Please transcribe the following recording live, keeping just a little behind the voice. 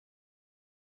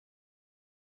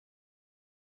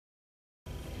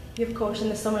You, of course, in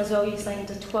the summer as well, you signed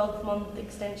a 12-month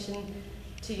extension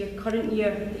to your current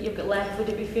year that you've got left. Would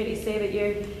it be fair to say that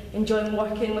you're enjoying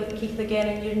working with Keith again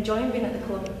and you're enjoying being at the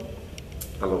club?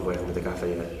 I love working with the gaffer,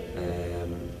 yeah.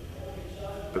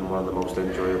 Been one of the most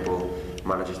enjoyable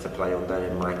managers to play under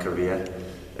in my career.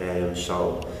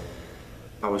 So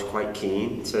I was quite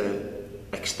keen to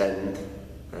extend.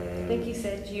 I think he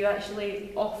said you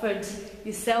actually offered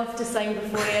yourself to sign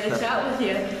before he had a chat with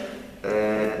you.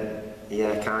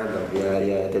 Yeah, kind of. Yeah,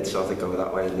 it did sort of go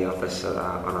that way in the office on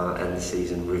our end of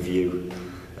season review.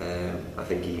 I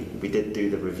think we did do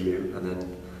the review, and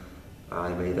then I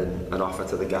made an offer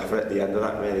to the gaffer at the end of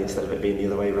that, really, instead of it being the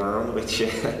other way round, which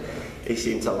he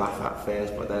seemed to laugh at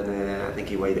first, but then I think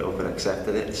he weighed it up and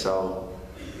accepted it. So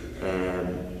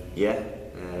yeah,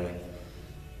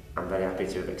 I'm very happy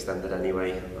to have extended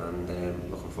anyway, and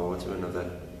looking forward to another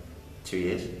 2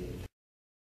 years.